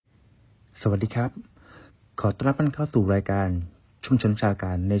สวัสดีครับขอต้อนรับท่านเข้าสู่รายการชุมชนวิชาก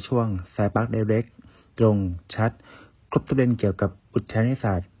ารในช่วงสายปาร์คไดเรกตรงชัดครบทุกประเด็นเกี่ยวกับอุทยานศ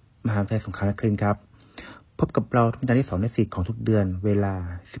าสตร์มหาวิทยาลัยสงขลานครินทร์ครับพบกับเราทุกวันที่2 และ 4ของทุกเดือนเวลา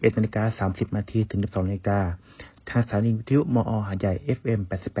 11:30 นถึง 12:00 นทางสถานีวิทยุมอ.หาดใหญ่ FM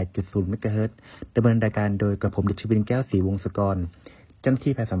 88.0 เมกะเฮิรตซ์ดำเนินรายการโดยกระผมเดชวินแก้วศรีวงศกรเจ้าหน้า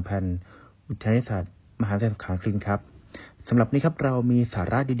ที่ประชาสัมพันธ์อุทยานศาสตร์มหาวิทยาลัยสงขลานครินทร์ครับสำหรับนี้ครับเรามีสา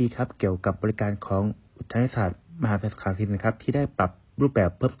ระดีๆครับเกี่ยวกับบริการของอุทยานศาสตร์มหาวิทยาลัยสงขลานครินทร์นะครับที่ได้ปรับรูปแบบ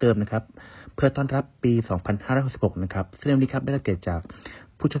เพิ่มเติมนะครับเพื่อต้อนรับปี 2566 นะครับซึ่งในวันนี้ครับได้รับเกียรติจาก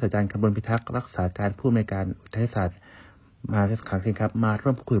ผู้ช่วยศาสตราจารย์คำรณพิทักษ์รักษาการผู้อำนวยการอุทยานศาสตร์มหาวิทยาลัยสงขลานครินทร์ครับมาร่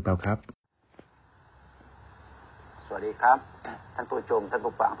วมพูดคุยกับเราครับสวัสดีครับท่านผู้ชมท่าน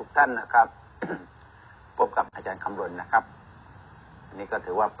ผู้ฟังทุกท่านนะครับ พบกับอาจารย์คำรณนะครับอันนี้ก็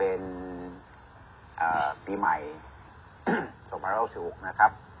ถือว่าเป็นปีใหม่ 2566 นะครั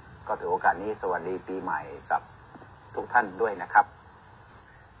บก็ถือโอกาสนี้สวัสดีปีใหม่กับทุกท่านด้วยนะครับ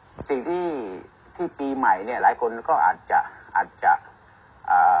สิ่งที่ปีใหม่เนี่ยหลายคนก็อาจจะ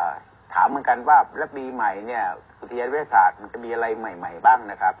ถามเหมือนกันว่าแล้วปีใหม่เนี่ยอุทยานวิทยาศาสตร์มันจะมีอะไรใหม่ๆบ้าง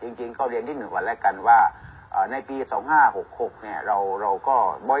นะครับจริงๆก็เรียนที่1ก่อนแล้วกันว่าในปี 2566 เนี่ยเราก็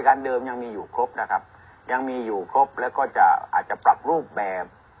บริการเดิมยังมีอยู่ครบนะครับยังมีอยู่ครบแล้วก็อาจจะปรับรูปแบบ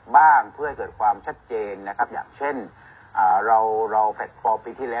บ้างเพื่อให้เกิดความชัดเจนนะครับอย่างเช่นเราแพลตฟอร์ม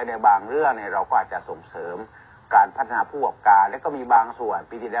ปีที่แล้วในบางเรื่องเนี่ยเราก็อาจจะส่งเสริมการพัฒนาผู้ประกอบการและก็มีบางส่วน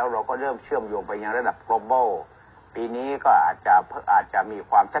ปีที่แล้วเราก็เริ่มเชื่อมโยงไปยังระดับ global ปีนี้ก็อาจจะมี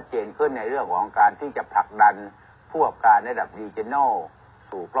ความชัดเจนขึ้นในเรื่องของการที่จะผลักดันผู้ประกอบการในระดับ regional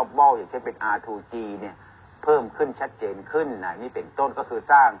สู่ global อย่างเช่นเป็น R2G เนี่ยเพิ่มขึ้นชัดเจนขึ้นนะนี่เป็นต้นก็คือ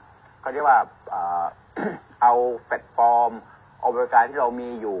สร้างก็เรียกว่าเอาแพลตฟอร์มเอาบริการที่เรามี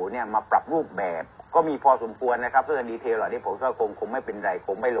อยู่เนี่ยมาปรับรูปแบบก็มีพอสมควรนะครับเรื่องดีเทลเหล่านี้ผมก็คงไม่เป็นไรค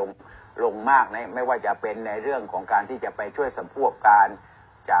งไม่ลงมากนะไม่ว่าจะเป็นในเรื่องของการที่จะไปช่วยสัมพวกการ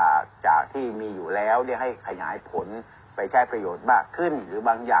จากที่มีอยู่แล้วเนี่ยให้ขยายผลไปใช้ประโยชน์มากขึ้นหรือ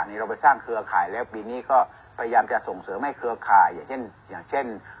บางอย่างนี่เราไปสร้างเครือข่ายแล้วปีนี้ก็พยายามจะส่งเสริมให้เครือข่ายอย่างเช่น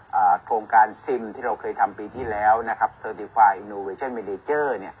โครงการซิมที่เราเคยทำปีที่แล้วนะครับ Certified Innovation Manager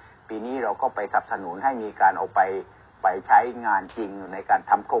เนี่ยปีนี้เราก็ไปสนับสนุนให้มีการเอาไปใช้งานจริงในการ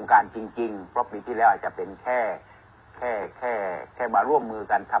ทำโครงการจริงๆเพราะปีที่แล้วอาจจะเป็นแค่มาร่วมมือ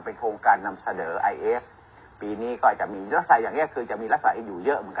กันทำเป็นโครงการนำเสนอ IS ปีนี้ก็จะมีลักษณะอย่างนี้คือจะมีลักษณะอยู่เ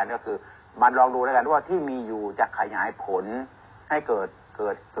ยอะเหมือนกันก็คือมันลองดูแล้วกันว่าที่มีอยู่จะขยายผลให้เกิ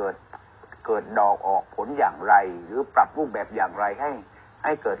ดดอกออกผลอย่างไรหรือปรับรูปแบบอย่างไรใ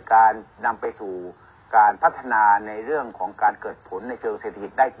ห้เกิดการนำไปสู่การพัฒนาในเรื่องของการเกิดผลในเชิงเศรษฐกิ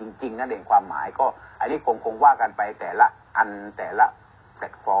จได้จริงๆนั่นเองความหมายก็อันนี้คงว่ากันไปแต่ละแพล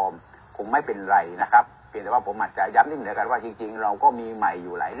ตฟอร์มคงไม่เป็นไรนะครับเพียงแต่ว่าผมอาจจะย้ำนิดหนึ่งกันว่าจริงๆเราก็มีใหม่อ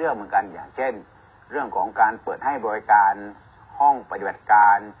ยู่หลายเรื่องเหมือนกันอย่างเช่นเรื่องของการเปิดให้บริการห้องปฏิบัติกา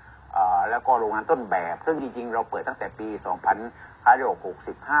รแล้วก็โรงงานต้นแบบซึ่งจริงๆเราเปิดตั้งแต่ปี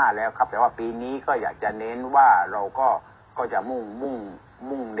 2565 แล้วครับแต่ว่าปีนี้ก็อยากจะเน้นว่าเราก็จะ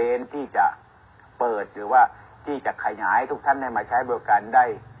มุ่งเน้นที่จะเปิดหรือว่าที่จะขยายทุกท่านให้มาใช้บริการไ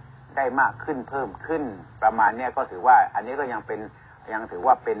ด้มากขึ้นเพิ่มขึ้นประมาณนี้ก็ถือว่าอันนี้ก็ยังถือ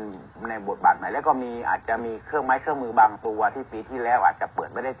ว่าเป็นในบทบาทใหม่แล้วก็อาจจะมีเครื่องมือบางตัวที่ปีที่แล้วอาจจะเปิด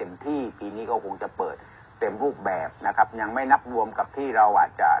ไม่ได้เต็มที่ปีนี้ก็คงจะเปิดเต็มรูปแบบนะครับยังไม่นับรวมกับที่เราอา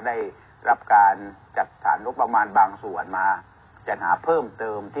จจะได้รับการจัดสรรงบประมาณบางส่วนมาจัดหาเพิ่มเ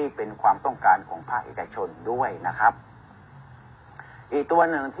ติมที่เป็นความต้องการของภาคเอกชนด้วยนะครับอีกตัว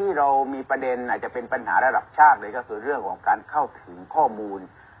หนึ่งที่เรามีประเด็นอาจจะเป็นปัญหาระดับชาติเลยก็คือเรื่องของการเข้าถึงข้อมูล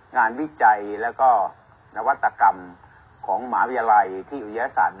งานวิจัยแล้วก็นวัตกรรมของมหาวิทยาลัยที่อุทยาน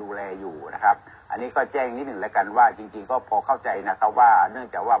ศาสตร์ดูแลอยู่นะครับอันนี้ก็แจ้งนิดหนึ่งแล้วกันว่าจริงๆก็พอเข้าใจนะครับว่าเนื่อง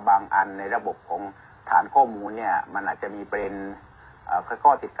จากว่าบางอันในระบบของฐานข้อมูลเนี่ยมันอาจจะมีประเด็นข้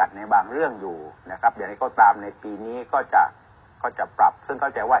อติดขัดในบางเรื่องอยู่นะครับอย่างนี้ก็ตามในปีนี้ก็จะปรับซึ่งเข้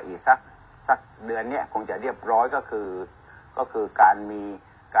าใจว่าอีกสักเดือนเนี้ยคงจะเรียบร้อยก็คือการ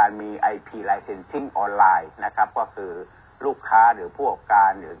มี IP licensing ออนไลน์นะครับก็คือลูกค้าหรือผู้ประกอบการ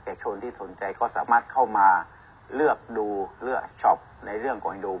หรือเอกชนที่สนใจก็สามารถเข้ามาเลือกช็อปในเรื่องขอ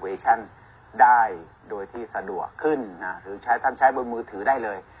ง innovation ได้โดยที่สะดวกขึ้นนะหรือท่านใช้บนมือถือได้เล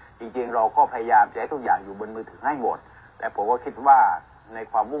ยจริงๆเราก็พยายามจะให้ทุกอย่างอยู่บนมือถือให้หมดและผมก็คิดว่าใน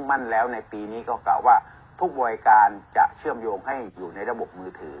ความมุ่งมั่นแล้วในปีนี้ก็กล่าวว่าทุกบริการจะเชื่อมโยงให้อยู่ในระบบมื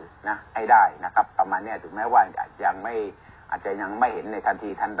อถือนะให้ได้นะครับประมาณนี้ถึงแม้ว่าอาจจะยังไม่เห็นในทันที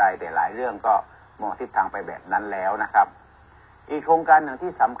ทันใดแต่หลายเรื่องก็มองทิศทางไปแบบนั้นแล้วนะครับอีกโครงการหนึ่ง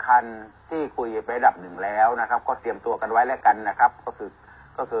ที่สำคัญที่คุยไประดับหนึ่งแล้วนะครับก็เตรียมตัวกันไว้แล้วกันนะครับก็คื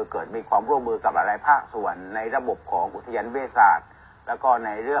อเกิดมีความร่วมมือกับหลายภาคส่วนในระบบของอุทยานวิทยาศาสตร์ แล้วก็ใน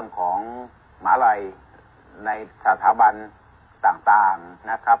เรื่องของมหาลัยในสถาบันต่าง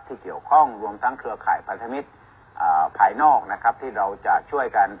ๆนะครับที่เกี่ยวข้องรวมทั้งเครือข่ายพันธมิตรภายนอกนะครับที่เราจะช่วย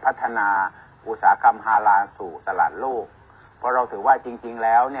กันพัฒนาอุตสาหกรรมฮาลาลสู่ตลาดโลกเพราะเราถือว่าจริงๆแ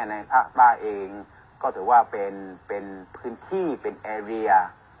ล้วเนี่ยในภาคใต้เองก็ถือว่าเป็นพื้นที่เป็นแอเรีย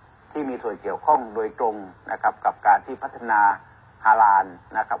ที่มีส่วนเกี่ยวข้องโดยตรงนะครับกับการที่พัฒนาฮาลาล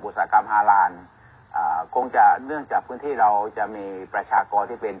นะครับอุตสาหกรรมฮาลาลคงจะเนื่องจากพื้นที่เราจะมีประชากร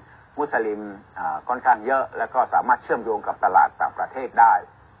ที่เป็นมุสลิมค่อนข้างเยอะและก็สามารถเชื่อมโยงกับตลาดต่างประเทศได้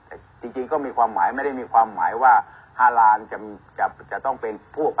แต่จริงๆก็มีความหมายไม่ได้มีความหมายว่าฮาลาลจะต้องเป็น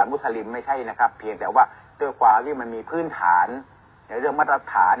ผู้ประกอบการมุสลิมไม่ใช่นะครับเพียงแต่ว่าด้วยความที่มันมีพื้นฐานในเรื่องมาตร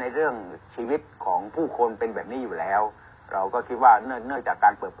ฐานในเรื่องชีวิตของผู้คนเป็นแบบนี้อยู่แล้วเราก็คิดว่าเนื่องจากกา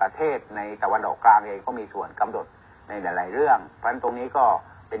รเปิดประเทศในตะวันออกกลางเองก็มีส่วนกำหนดในหลายๆเรื่องเพราะฉะนั้นตรงนี้ก็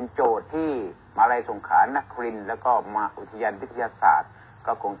เป็นโจทย์ที่มหาวิทยาลัยสงขลานครินทร์แล้วก็มาอุทยานวิทยาศาสตร์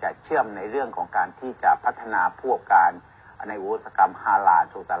ก็คงจะเชื่อมในเรื่องของการที่จะพัฒนาพวกการในอุตสาหกรรมฮาลาล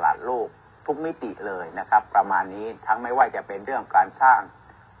สู่ตลาดโลกทุกมิติเลยนะครับประมาณนี้ทั้งไม่ว่าจะเป็นเรื่องการสร้าง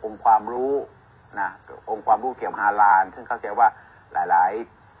องค์ความรู้นะองค์ความรู้เกี่ยวกับฮาลาลซึ่งเข้าใจว่าหลาย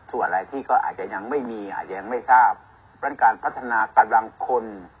ๆส่วนหลายที่ก็อาจจะยังไม่มีอาจจะยังไม่ทราบเรื่องการพัฒนากำลังคน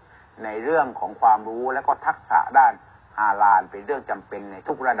ในเรื่องของความรู้และก็ทักษะด้านฮาลาลเป็นเรื่องจำเป็นใน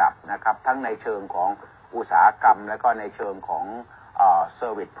ทุกระดับนะครับทั้งในเชิงของอุตสาหกรรมและก็ในเชิงของ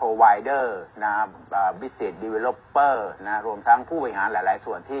service provider นะ business developer นะรวมทั้งผู้บริหารหลายๆ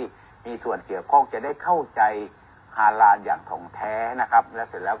ส่วนที่มีส่วนเกี่ยวข้องจะได้เข้าใจฮาลาลอย่างถ่องแท้นะครับและ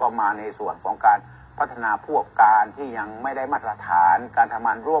เสร็จแล้วก็มาในส่วนของการพัฒนาพวกการที่ยังไม่ได้มาตรฐานการทำง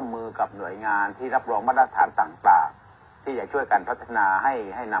านร่วมมือกับหน่วยงานที่รับรองมาตรฐานต่างๆที่จะช่วยกันพัฒนาใ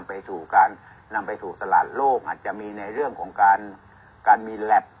ห้นำไปสู่ตลาดโลกอาจจะมีในเรื่องของการมีแ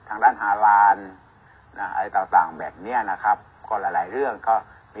ลบทางด้านฮาลาลนะอะไรต่างๆแบบนี้นะครับก็หลายๆเรื่องก็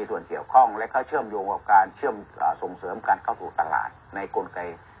มีส่วนเกี่ยวข้องและก็เชื่อมโยงกับการส่งเสริมการเข้าสู่ตลาดในกลไก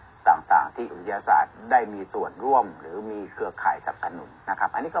ต่างๆที่วิทยาศาสตร์ได้มีส่วนร่วมหรือมีเครือข่ายสนับสนุนนะครับ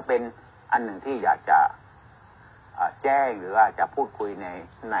อันนี้ก็เป็นอันหนึ่งที่อยากจะแจ้งหรือว่าจะพูดคุย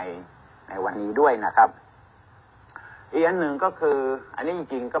ในวันนี้ด้วยนะครับอีกอันหนึ่งก็คืออันนี้จ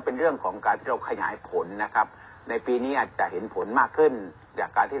ริงๆก็เป็นเรื่องของการที่เราขยายผลนะครับในปีนี้อาจจะเห็นผลมากขึ้นจาก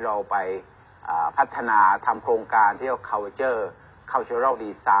การที่เราไปพัฒนาทำโครงการที่เรียก cultural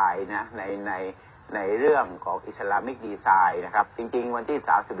design นะในเรื่องของ Islamic design นะครับจริงๆวันที่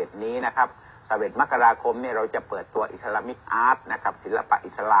31นี้นะครับ31 มกราคมเนี่ยเราจะเปิดตัว Islamic art นะครับศิลปะ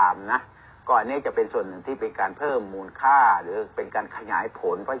อิสลามนะก็อันนี้จะเป็นส่วนหนึ่งที่เป็นการเพิ่มมูลค่าหรือเป็นการขยายผ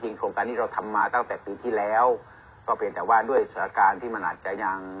ลเพราะจริงโครงการนี้เราทำมาตั้งแต่ปีที่แล้วก็เป็นแต่ว่าด้วยสถานการณ์ที่มันอาจจะ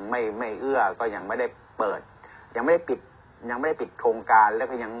ยังไม่เอื้อก็ยังไม่ได้เปิดยังไม่ได้ปิดโครงการแล้ว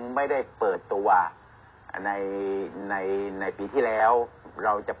ก็ยังไม่ได้เปิดตัวในปีที่แล้วเร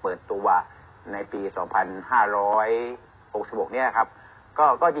าจะเปิดตัวในปี 2566 เนี่ยครับ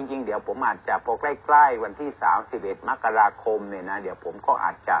ก็จริงๆเดี๋ยวผมอาจจะพอใกล้ๆวันที่31 มกราคมเนี่ยนะเดี๋ยวผมก็อ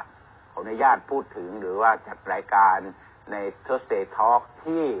าจจะขออนุญาตพูดถึงหรือว่าจัดรายการใน Thursday Talk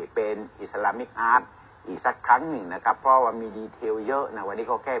ที่เป็น Islamic Art อีกสักครั้งหนึ่งนะครับเพราะว่ามีดีเทลเยอะนะวันนี้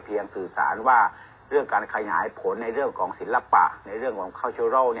ก็แค่เพียงสื่อสารว่าเรื่องการขยายผลในเรื่องของศิลปะในเรื่องของ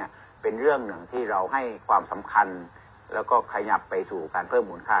cultural เนี่ยเป็นเรื่องหนึ่งที่เราให้ความสำคัญแล้วก็ขยับไปสู่การเพิ่ม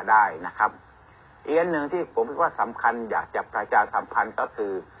มูลค่าได้นะครับอีกอันหนึ่งที่ผมคิดว่าสำคัญอยากจะประชาสัมพันธ์ก็คื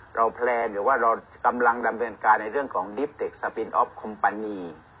อเราแพลนหรือว่าเรากำลังดำเนินการในเรื่องของ Deep Tech Spin-off Company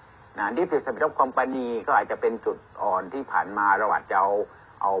นะ Deep Tech Spin-off Company ก็อาจจะเป็นจุดอ่อนที่ผ่านมาเราอาจจะเอา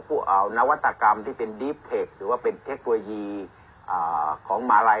นวัตกรรมที่เป็น Deep Tech หรือว่าเป็นเทคโนโลยีของ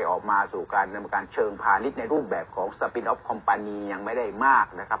มหาลัยออกมาสู่การดำเนินการเชิงพาณิชย์ในรูปแบบของ Spin-off Company ยังไม่ได้มาก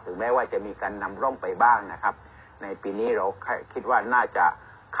นะครับถึงแม้ว่าจะมีการนำร่องไปบ้างนะครับในปีนี้เราคิดว่าน่าจะ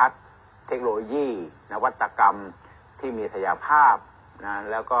คัดเทคโนโลยีนวัตกรรมที่มีศักยภาพนะ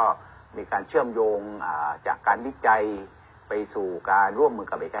แล้วก็มีการเชื่อมโยงจากการวิจัยไปสู่การร่วมมือ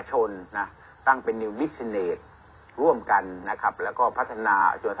กับเอกชนนะตั้งเป็น New Business ร่วมกันนะครับแล้วก็พัฒนา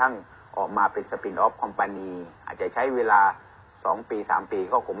จนกระทั่งออกมาเป็น Spin-off Company อาจจะใช้เวลา2 ปี 3 ปี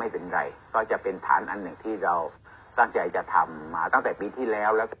ก็คงไม่เป็นไรก็จะเป็นฐานอันหนึ่งที่เราตั้งใจจะทำมาตั้งแต่ปีที่แล้ว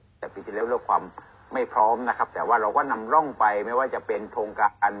แต่ปีที่แล้วเรื่องความไม่พร้อมนะครับแต่ว่าเราก็นำร่องไปไม่ว่าจะเป็นโครงกา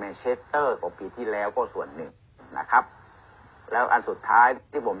รแมนเชสเตอร์ของปีที่แล้วก็ส่วนหนึ่งนะครับแล้วอันสุดท้าย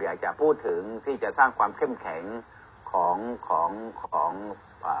ที่ผมอยากจะพูดถึงที่จะสร้างความเข้มแข็งของ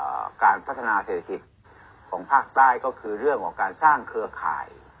การพัฒนาเศรษฐกิจของภาคใต้ก็คือเรื่องของการสร้างเครือข่าย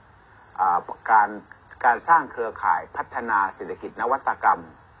การสร้างเครือข่ายพัฒนาเศรษฐกิจนวัตกรรม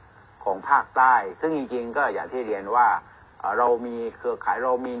ของภาคใต้ซึ่งจริงๆก็อย่างที่เรียนว่าเรามีเครือข่ายเร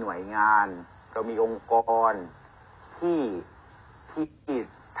ามีหน่วยงานเรามีองค์กร ที่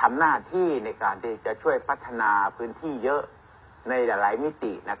ทำหน้าที่ในการที่จะช่วยพัฒนาพื้นที่เยอะในหลายๆมิ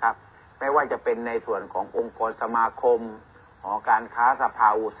ตินะครับไม่ว่าจะเป็นในส่วนขององค์กรสมาคมหอการค้าสภา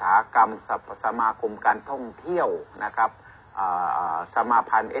อุตสาหกรรมสมาคมการท่องเที่ยวนะครับสมา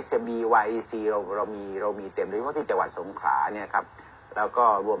พันธ์ SME YEC เรามีเต็มเลยเพราะที่จังหวัดสงขลาเนี่ยครับแล้วก็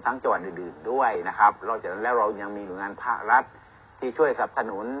รวมทั้งจังหวัดอื่นๆด้วยนะครับนอกจากนั้นแล้วเรายังมีหน่วยงานภาครัฐที่ช่วยสนับส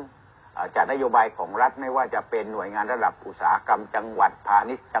นุนจากนโยบายของรัฐไม่ว่าจะเป็นหน่วยงานระดับอุตสาหกรรมจังหวัดพา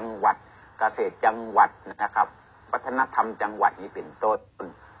ณิชย์จังหวัดเกษตรจังหวัดนะครับวัฒนธรรมจังหวัดนี้เป็นต้น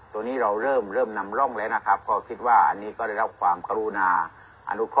ตัวนี้เราเริ่มนำร่องแล้วนะครับก็คิดว่าอันนี้ก็ได้รับความกรุณา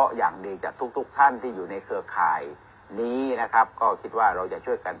อนุเคราะห์อย่างดีจากทุกท่านที่อยู่ในเครือข่ายนี้นะครับก็คิดว่าเราจะ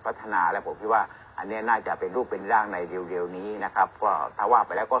ช่วยกันพัฒนาและผมคิดว่าอันนี้น่าจะเป็นรูปเป็นร่างในเร็วๆนี้นะครับก็ถ้าว่าไ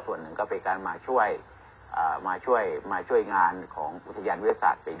ปแล้วก็ส่วนหนึ่งก็เป็นการมาช่วยงานของอุทยานวิทยาศ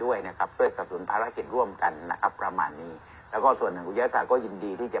าสตร์ไปด้วยนะครับช่วยสนับสนุนภารกิจร่วมกันนะครับประมาณนี้แล้วก็ส่วนหนึ่งอุทยานวิทยาศาสตร์ก็ยิน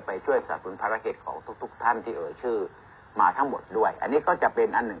ดีที่จะไปช่วยสนับสนุนภารกิจของทุกท่านที่ชื่อมาทั้งหมดด้วยอันนี้ก็จะเป็น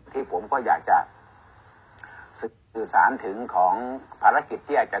อันหนึ่งที่ผมก็อยากจะสื่อสารถึงของภารกิจ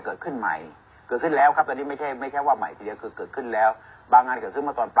ที่อาจจะเกิดขึ้นใหม่เกิดขึ้นแล้วครับตอนนี้ไม่ใช่ว่าใหม่ทีเดียวคือเกิดขึ้นแล้วบางงานเกิดขึ้น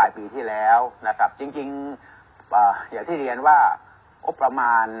มาตอนปลายปีที่แล้วนะครับจริงๆอย่างที่เรียนว่างบประม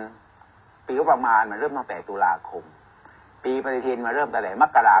าณปีงบประมาณมันเริ่มตั้งแต่ตุลาคมปีปฏิทินมาเริ่มตั้งแต่ม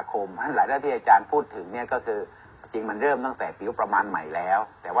กราคมหลายเรื่องที่อาจารย์พูดถึงเนี่ยก็คือจริงมันเริ่มตั้งแต่ปีงบประมาณใหม่แล้ว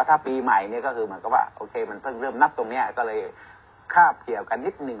แต่ว่าถ้าปีใหม่เนี่ยก็คือเหมือนกับว่าโอเคมันเพิ่งเริ่มนับตรงเนี้ยก็เลยคาบเกี่ยวกัน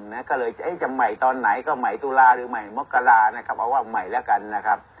นิดหนึ่งนะก็เลยจะใหม่ตอนไหนก็ใหม่ตุลาหรือใหม่มกรานะครับเอาว่าใหม่แล้วกันนะค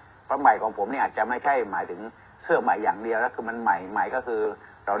รับเพราะใหม่ของผมเนี่ยอาจจะไม่ใช่หมายถึงเสื้อใหม่อย่างเดียวแล้วคือมันใหม่ก็คือ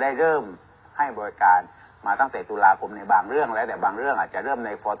เราได้เริ่มให้บริการมาตั้งแต่ตุลาคมในบางเรื่องแล้วแต่บางเรื่องอาจจะเริ่มใน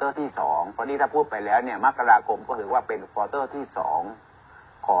ควอเตอร์ที่2เพราะนี่ถ้าพูดไปแล้วเนี่ยมกราคมก็ถือว่าเป็นควอเตอร์ที่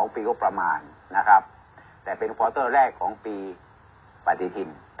2ของปีงบประมาณนะครับแต่เป็นควอเตอร์แรกของปีปฏิทิน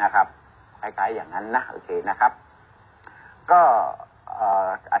นะครับคล้ายๆอย่างนั้นนะโอเคนะครับก็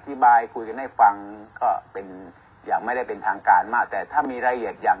อธิบายคุยกันให้ฟังก็เป็นอย่างไม่ได้เป็นทางการมากแต่ถ้ามีรายละเอี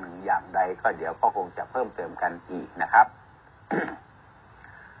ยดอย่างหนึ่งอย่างใดก็เดี๋ยวก็คงจะเพิ่มเติมกันอีกนะครับ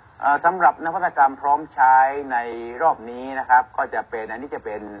สำหรับนวัตกรรมพร้อมใช้ในรอบนี้นะครับก็จะเป็นอันนี้จะเ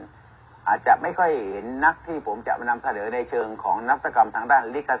ป็นอาจจะไม่ค่อยเห็นนักที่ผมจะนำเสนอในเชิงของนวัตกรรมทางด้าน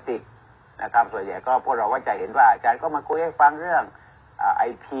ลิขสิทธิ์นะครับส่วนใหญ่ก็พวกเราก็จะเห็นว่าอาจารย์ก็มาคุยให้ฟังเรื่อง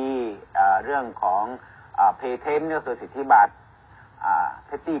IP เรื่องของเพเทนต์ก็คือสิทธิบัตรเพ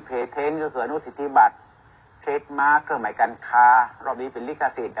ตตี้เพเทนต์ก็คืออนุสิทธิบัตรเทรดมาร์คเครื่องหมายการค้ารอบนี้เป็นลิข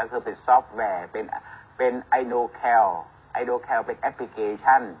สิทธิ์ก็คือเป็นซอฟต์แวร์เป็นiNoCalเป็นแอปพลิเค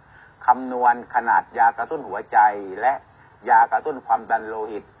ชันคำนวณขนาดยากระตุ้นหัวใจและยากระตุ้นความดันโล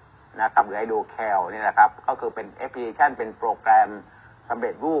หิตนะครับหรือiNoCalนี่นะครับก็คือเป็นแอปพลิเคชันเป็นโปรแกรมสำเ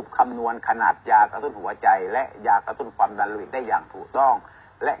ร็จรูปคำนวณขนาดยากระตุ้นหัวใจและยากระตุ้นความดันโลหิตได้อย่างถูกต้อง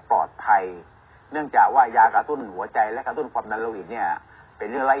และปลอดภัยเนื่องจากว่ายากระตุ้นหัวใจและกระตุ้นความดันโลหิตเนี่ยเป็น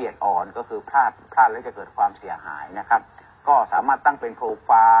เรื่องละเอียดอ่อนก็คือพลาดแล้วจะเกิดความเสียหายนะครับก็สามารถตั้งเป็นโปรไ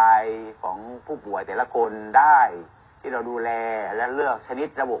ฟล์ของผู้ป่วยแต่ละคนได้ที่เราดูแลและเลือกชนิด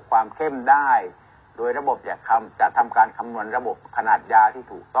ระบบความเข้มได้โดยระบบจะทำการคำนวณระบบขนาดยาที่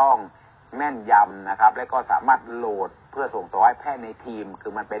ถูกต้องแม่นยำนะครับและก็สามารถโหลดเพื่อส่งต่อให้แพทย์ในทีมคื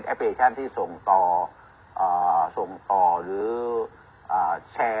อมันเป็นแอปพลิเคชันที่ส่งต่อหรือ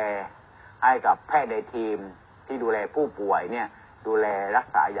แชร์ให้กับแพทย์ในทีมที่ดูแลผู้ป่วยเนี่ยดูแลรัก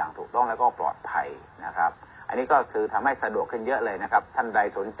ษาอย่างถูกต้องและก็ปลอดภัยนะครับอันนี้ก็คือทำให้สะดวกขึ้นเยอะเลยนะครับท่านใด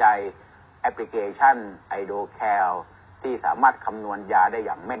สนใจแอปพลิเคชันiNoCalที่สามารถคำนวณยาได้อ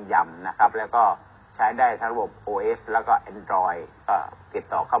ย่างแม่นยำนะครับแล้วก็ใช้ได้ทั้งระบบ OS แล้วก็ Android ก็ติด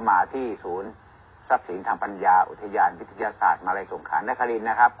ต่อเข้ามาที่ศูนย์ทรัพย์สินทางปัญญาอุทยานวิทยาศาสตร์มาลัยสงขลานครินทร์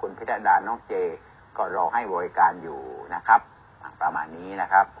นะครับคุณพิธดาน้องเจก็รอให้บริการอยู่นะครับประมาณนี้นะ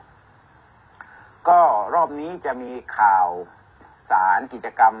ครับก็รอบนี้จะมีข่าวสารกิจ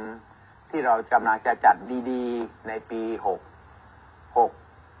กรรมที่เรากำลังจะจัดดีๆในปี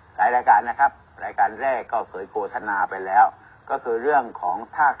66หลายรายการนะครับรายการแรกก็เคยโฆษณาไปแล้วก็คือเรื่องของ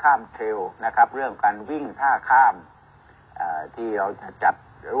ท่าข้ามเทรลนะครับเรื่องการวิ่งท่าข้ามที่เราจะจัด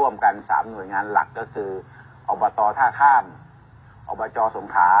ร่วมกัน3หน่วยงานหลักก็คืออบต.ท่าข้ามอบจ.สง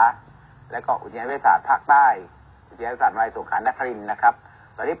ขลาและก็อุทยานวิทยาศาสตร์ภาคใต้อุทยานวิทยาศาสตร์มาลัยสงขลานครินทร์นะครับ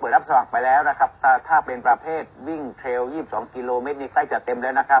ตอนนี้เปิดรับสมัครไปแล้วนะครับถ้าเป็นประเภทวิ่งเทรล22กิโลเมตรนี่ใกล้จะเต็มแล้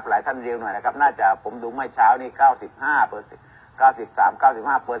วนะครับหลายท่านเร็วหน่อยนะครับน่าจะผมดูเมื่อเช้านี่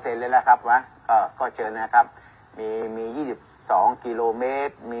93-95%เลยแล้วครับนะก็เชิญนะครับมี22กิโลเมต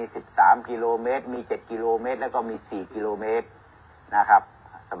รมี13กิโลเมตรมี7กิโลเมตรแล้วก็มี4กิโลเมตรนะครับ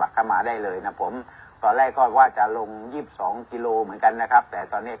สมัครเข้ามาได้เลยนะผมตอนแรกก็ว่าจะลง22กิโลเหมือนกันนะครับแต่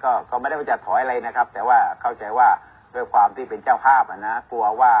ตอนนี้ก็ไม่ได้ว่าจะถอยอะไรนะครับแต่ว่าเข้าใจว่า ด้วยความที่เป็นเจ้าภาพนะกลัว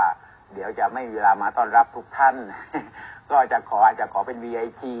ว่าเดี๋ยวจะไม่มีเวลามาต้อนรับทุกท่าน ก็อาจจะขอเป็น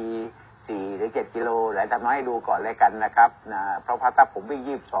VIP 4 หรือ 7 กิโลหรือทำน้อยให้ดูก่อนเลยกันนะครับนะเพราะถ้าผมวิ่ง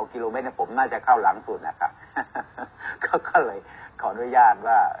22 กิโลเมตรผมน่าจะเข้าหลังสุดนะครับ ก็เลยขออนุญาต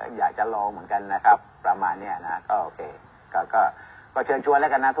ว่าอยากจะลองเหมือนกันนะครับประมาณเนี้ยนะก็โอเคก็เชิญชวนแล้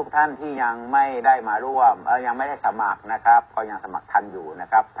วกันนะทุกท่านที่ยังไม่ได้มาร่วมยังไม่ได้สมัครนะครับก็ยังสมัครทันอยู่นะ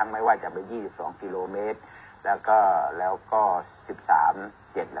ครับทั้งไม่ว่าจะเป็น22 กิโลเมตรแล้วก็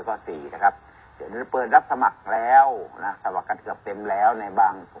13 7แล้วก็4นะครับเดี๋ยวนี้เปิดรับสมัครแล้วนะสมัครกันเกือบเต็มแล้วในบา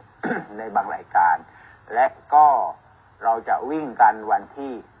ง ในบางรายการและก็เราจะวิ่งกันวัน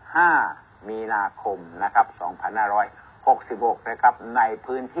ที่5 มีนาคมนะครับ2566นะครับใน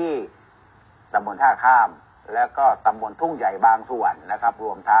พื้นที่ตำบลท่าข้ามแล้วก็ตำบลทุ่งใหญ่บางส่วนนะครับร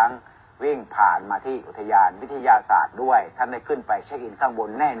วมทั้งวิ่งผ่านมาที่อุทยานวิทยาศาสตร์ด้วยท่านได้ขึ้นไปเช็คอินข้างบน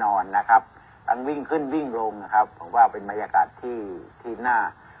แน่นอนนะครับทั้งวิ่งขึ้นวิ่งลงนะครับผมว่าเป็นบรรยากาศที่น่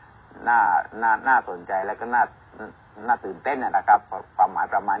าสนใจและก็น่าตื่นเต้นนะครับความหมาย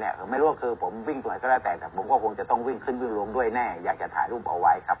ประมาณเนี่ยไม่รู้คือผมวิ่งตัวไหนก็แล้วแต่ผมก็คงจะต้องวิ่งขึ้นวิ่งลงด้วยแน่อยากจะถ่ายรูปเอาไ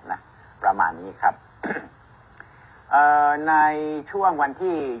ว้ครับนะประมาณนี้ครับ ในช่วงวัน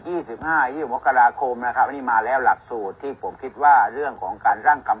ที่25 มกราคมนะครับนี่มาแล้วหลักสูตรที่ผมคิดว่าเรื่องของการ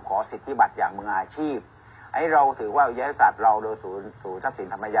ร่างคำขอสิทธิบัตรอย่างมืออาชีพไอ้เราถือว่าวิทยาศาสตร์เราโดยศูนย์ทรัพย์สิน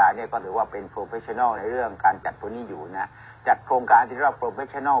ธรรมยาเนี่ยก็ถือว่าเป็นโปรเฟชชั่นอลในเรื่องการจัดตัวนี้อยู่นะจัดโครงการที่เรียกว่า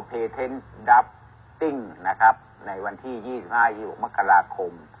Professional Patent Drafting นะครับในวันที่25 มกราค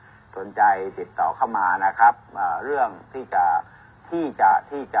มสนใจติดต่อเข้ามานะครับเรื่องที่จ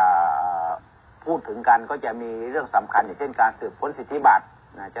ะพูดถึงกันก็จะมีเรื่องสำคัญอย่างเช่นการสืบค้นสิทธิบัตร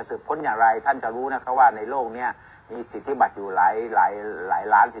จะสืบค้นอย่างไรท่านจะรู้นะครับว่าในโลกนี้มีสิทธิบัตรอยู่หลาย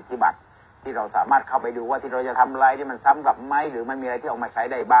ล้านสิทธิบัตรที่เราสามารถเข้าไปดูว่าที่เราจะทำอะไรที่มันซ้ำกับไหมหรือมันมีอะไรที่ออกมาใช้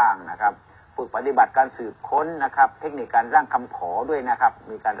ได้บ้างนะครับฝึกปฏิบัติการสืบค้นนะครับเทคนิคการร่างคำขอด้วยนะครับ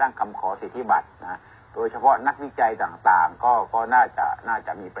มีการร่างคำขอสิทธิบัตรนะโดยเฉพาะนักวิจัยต่างๆก็น่าจ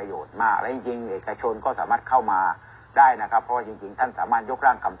ะมีประโยชน์มากและจริงๆเอกชนก็สามารถเข้ามาได้นะครับเพราะว่าจริงๆท่านสามารถยก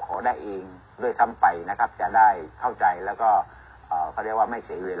ร่างคำขอได้เองด้วยซ้ำไปนะครับจะได้เข้าใจแล้วก็เขาเรียกว่าไม่เ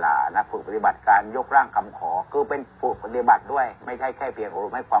สียเวลานะฝึกปฏิบัติการยกร่างคำขอคือเป็นฝึกปฏิบัติด้วยไม่ใช่แค่เพียงอบร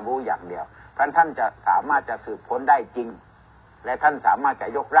มให้ความรู้อย่างเดียวท่านจะสามารถจะสืบค้นได้จริงและท่านสามารถจะ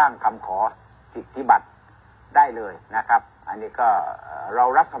ยกร่างคำขอสิทธิบัตรได้เลยนะครับอันนี้ก็เรา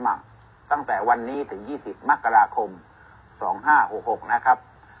รับสมัครตั้งแต่วันนี้ถึง20 มกราคม 2566นะครับ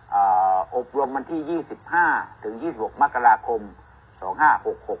อบรมวันที่25 ถึง 26 มกราคม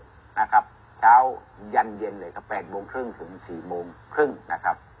 2566นะครับเช้ายันเย็นเลยครับ 8:30 ถึง 4:30 นะค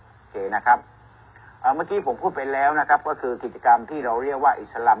รับโอเคนะครับเมื่อกี้ผมพูดไปแล้วนะครับก็คือกิจกรรมที่เราเรียกว่าอิ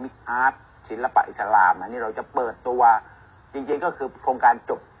สลามิกอาร์ตศิลปะอิสลามอันนี้เราจะเปิดตัวจริงๆก็คือโครงการ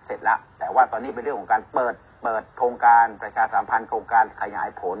จบเสร็จแล้วแต่ว่าตอนนี้เป็นเรื่องของการเปิดโครงการประชาสัมพันธ์โครงการขยาย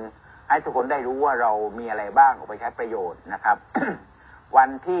ผลให้ทุกคนได้รู้ว่าเรามีอะไรบ้างเอาไปใช้ประโยชน์นะครับ วัน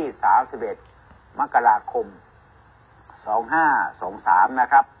ที่ 31 มกราคม 2523นะ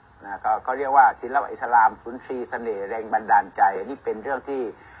ครับก็เรียกว่าศิลปะอิสลามสุนทรีย์เสน่ห์แรงบันดาลใจอันนี้เป็นเรื่องที่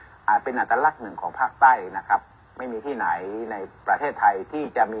เป็นอัตลักษณ์หนึ่งของภาคใต้นะครับไม่มีที่ไหนในประเทศไทยที่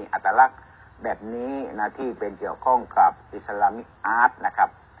จะมีอัตลักษณ์แบบนี้นะที่เป็นเกี่ยวข้องกับอิสลามิกอาร์ตนะครับ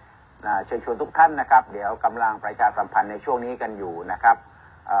เชิญชวนทุกท่านนะครับเดี๋ยวกำลังประชาสัมพันธ์ในช่วงนี้กันอยู่นะครับ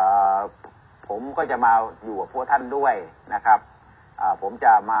ผมก็จะมาอยู่กับพวกท่านด้วยนะครับผมจ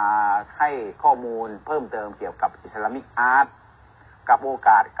ะมาให้ข้อมูลเพิ่มเติมเกี่ยวกับอิสลามิกอาร์ตกับโอก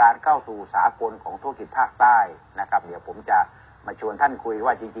าสการเข้าสู่สากลของธุรกิจภาคใต้นะครับเดี๋ยวผมจะมาชวนท่านคุย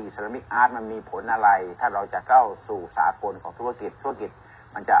ว่าจริงๆอิสลามิกอาร์ตมันมีผลอะไรถ้าเราจะเข้าสู่สากลของธุรกิจ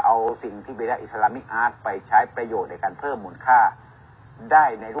มันจะเอาสิ่งที่เป็นอิสลามิกอาร์ตไปใช้ประโยชน์ในการเพิ่มมูลค่าได้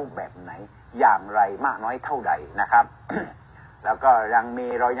ในรูปแบบไหนอย่างไรมากน้อยเท่าใดนะครับ แล้วก็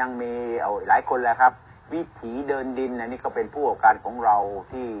เรายังมีหลายคนแล้วครับวิถีเดินดินอันนี้ก็เป็นผู้ประกอบการของเรา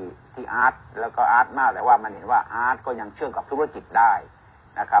ที่อาร์ตแล้วก็อาร์ตมากแต่ว่ามันเห็นว่าอาร์ตก็ยังเชื่อมกับธุรกิจได้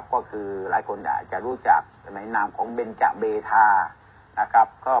นะครับก็คือหลายคนอาจจะรู้จักในนามของเบญจเบธานะครับ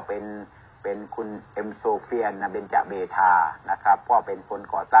ก็เป็นคุณเอ็มโซเฟียนนะเบญจเบธานะครับก็เป็นคน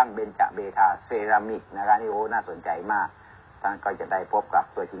ก่อตั้งเบญจเบธาเซรามิกนะครับนี่โอ้น่าสนใจมากท่านก็จะได้พบกับ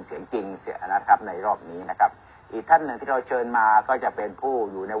ตัวจริงเสียงจริงนะครับในรอบนี้นะครับอีกท่านหนึ่งที่เราเชิญมาก็จะเป็นผู้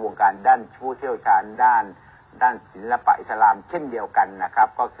อยู่ในวงการด้านผู้เชี่ยวชาญด้านศิลปะอิสลามเช่นเดียวกันนะครับ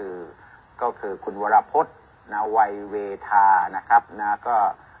ก็คือคุณวรพจน์นะวัยเวทานะครับนะก็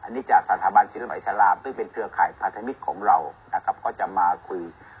อันนี้จากสถาบันศิลปะอิสลามซึ่งเป็นเครือข่ายพันธมิตรของเรานะครับก็จะมาคุย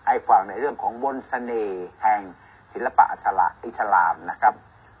ให้ฟังในเรื่องของมนต์เสน่ห์แห่งศิลปะอิสลามนะครับ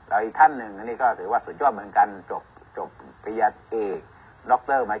แล้วอีกท่านหนึ่งอันนี้ก็ถือว่าสุดยอดเหมือนกันจบปริญญาเอกด็อกเ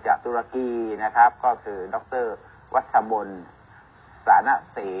ตอร์มาจากตุรกีนะครับก็คือด็อกเตอร์ วัชบลสาน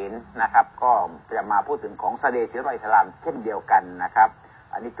เสนนะครับก็จะมาพูดถึงของซาเดศิลปะอิสลามเช่นเดียวกันนะครับ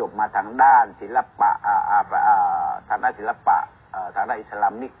อันนี้จบมาทางด้านศิลปะทางด้านศิลปะทางด้านอิสลา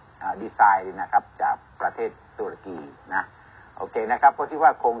มิกดีไซน์นะครับจากประเทศตุรกีนะโอเคนะครับก็คิดว่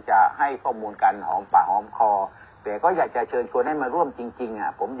าคงจะให้ข้อมูลกันหอมปากหอมคอแต่ก็อยากจะเชิญชวนให้มาร่วมจริง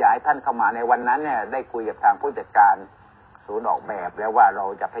ๆผมอยากให้ท่านเข้ามาในวันนั้นเนี่ยได้คุยกับทางผู้จัดการศูนย์ออกแบบแล้วว่าเรา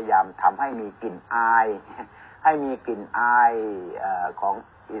จะพยายามทำให้มีกลิ่นอายให้มีกลิ่นอายของ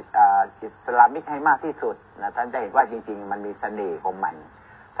อิสลามิกให้มากที่สุดนะท่านจะเห็นว่าจริงๆมันมีเสน่ห์ของมัน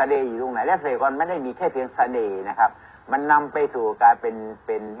เสน่ห์อยู่ตรงไหนและเสน่ห์ก็ไม่ได้มีแค่เพียงเสน่ห์นะครับมันนำไปสู่การเ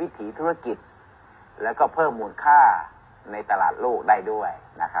ป็นวิถีธุรกิจแล้วก็เพิ่มมูลค่าในตลาดโลกได้ด้วย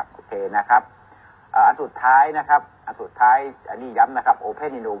นะครับโอเคนะครับอันสุดท้ายนะครับอันนี้ย้ำนะครับ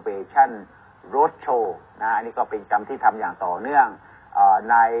Open Innovation Roadshow นะอันนี้ก็เป็นกิจกรรมที่ทำอย่างต่อเนื่อง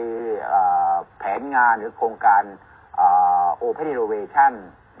ในแผนงานหรือโครงการOpen Innovation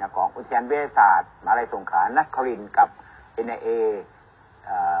ของอุทยานวิทยาศาสตร์มหาวิทยาลัยสงขลานครินทร์กับ NIA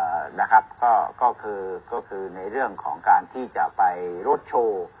นะครับก็คือในเรื่องของการที่จะไปโรดโช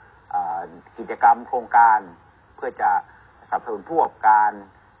ว์กิจกรรมโครงการเพื่อจะสนับสนุนผู้ประกอบการ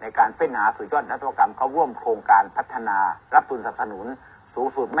ในการเฟ้นหาสุดยอดนวัตกรรมเข้าร่วมโครงการพัฒนารับทุนสนับสนุนสูง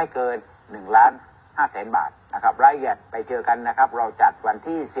สุดไม่เกิน1,500,000 บาทนะครับรายละเอียดไปเจอกันนะครับเราจัดวัน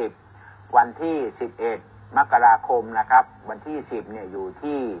ที่10วันที่11มกราคมนะครับวันที่10เนี่ยอยู่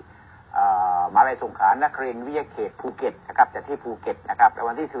ที่มหาวิทยาลัยสงขลานครินทร์วิทยาเขตภูเก็ตนะครับจัดที่ภูเก็ตนะครับแล้ว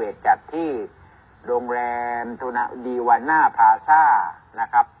วันที่11จัดที่โรงแรมทูนาดีวาน่าพลาซ่านะ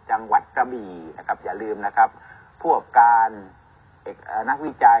ครับจังหวัดกระบี่นะครับอย่าลืมนะครับผู้ประกอบการนัก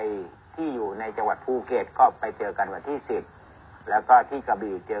วิจัยที่อยู่ในจังหวัดภูเก็ตก็ไปเจอกันวันที่10แล้วก็ที่กระ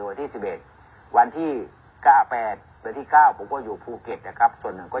บี่เจอวันที่11วันที่9วันที่9ผมก็อยู่ภูเก็ตนะครับส่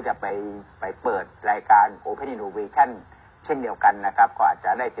วนหนึ่งก็จะไปเปิดรายการ Open Innovation เช่นเดียวกันนะครับก็อาจจ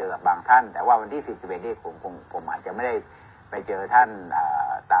ะได้เจอบางท่านแต่ว่าวันที่11นี่ผมอาจจะไม่ได้ไปเจอท่าน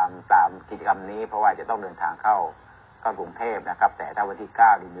ตามกิจกรรมนี้เพราะว่าจะต้องเดินทางเข้ากรุงเทพนะครับแต่ถ้าวันที่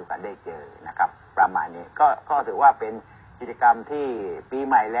9มีโอกาสได้เจอนะครับประมาณนี้ก็ถือว่าเป็นกิจกรรมที่ปี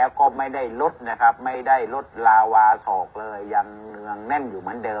ใหม่แล้วก็ไม่ได้ลดนะครับไม่ได้ลดลาวาศอกเลยยังเนืองแน่นอยู่เห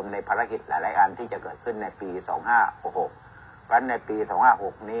มือนเดิมในภารกิจหลายๆอันที่จะเกิดขึ้นในปี2566เพราะในปี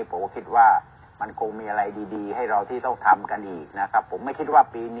256นี้ผมคิดว่ามันคงมีอะไรดีๆให้เราที่ต้องทำกันอีกนะครับผมไม่คิดว่า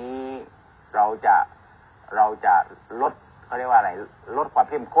ปีนี้เราจะลดเขาเรียกว่าอะไรลดความ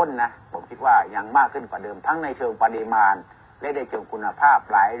เข้มข้นนะผมคิดว่ายังมากขึ้นกว่าเดิมทั้งในเชิงปริมาณและในเชิงคุณภาพ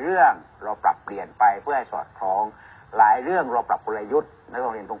หลายเรื่องเราปรับเปลี่ยนไปเพื่อให้สอดคล้องหลายเรื่องเราปรับกลยุทธ์ในโร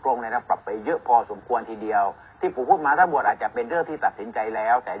งเรียนตรงๆเลยนะปรับไปเยอะพอสมควรทีเดียวที่ผมพูดมาทั้งหมดอาจจะเป็นเรื่องที่ตัดสินใจแล้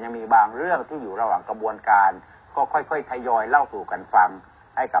วแต่ยังมีบางเรื่องที่อยู่ระหว่างกระบวนการก็ค่อยๆทยอยเล่าสู่กันฟัง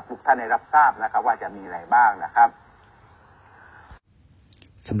ให้กับทุกท่านได้รับทราบนะครับว่าจะมีอะไรบ้างนะครับ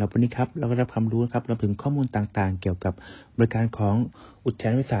สำหรับวันนี้ครับเราก็ได้ความรู้ครับรวมถึงข้อมูลต่างๆเกี่ยวกับบริการของอุทยา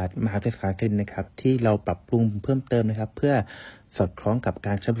นวิทยาศาสตร์มหาวิทยาลัยสงขลานครินทร์นะครับที่เราปรับปรุงเพิ่มเติมนะครับเพื่อสอดคล้องกับก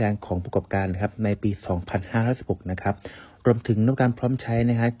ารใช้บริการของผู้ประกอบการนะครับในปี 2516 นะครับรวมถึงนวัตกรรมพร้อมใช้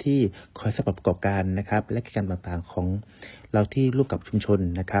นะฮะที่คอยสนับสนุนประกอบการนะครับและกิจกรรมต่างๆของเราที่ร่วมกับชุมชน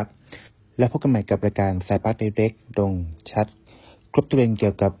นะครับแล้วพบกันใหม่กับรายการสายปาร์คไดเรกตรงชัดครบทุกเรื่องเกี่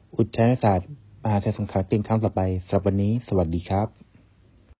ยวกับอุทยานวิทยาศาสตร์มหาวิทยาลัยสงขลาครินทร์ครั้งต่อไปสำหรับวันนี้สวัสดีครับ